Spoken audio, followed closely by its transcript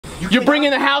You're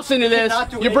bringing the house into this.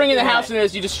 You're bringing the house into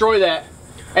this. You destroy that.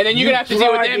 And then you're going to have to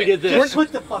deal with damage. Just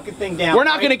put the fucking thing down. We're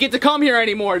not going to get to come here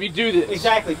anymore if you do this.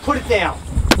 Exactly. Put it down.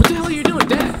 What the hell are you doing,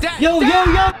 Dad? Dad! Yo,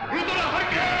 Dad!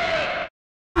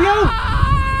 yo, yo! Yo!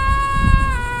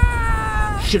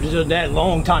 Should have done that a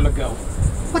long time ago.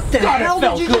 What the hell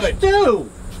did you just do?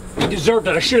 You deserved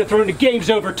it. I should have thrown the games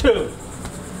over too.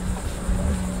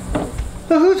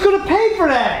 But who's gonna pay for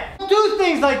that? Don't do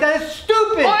things like that. It's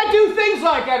stupid. I do things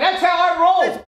like that. That's how I roll.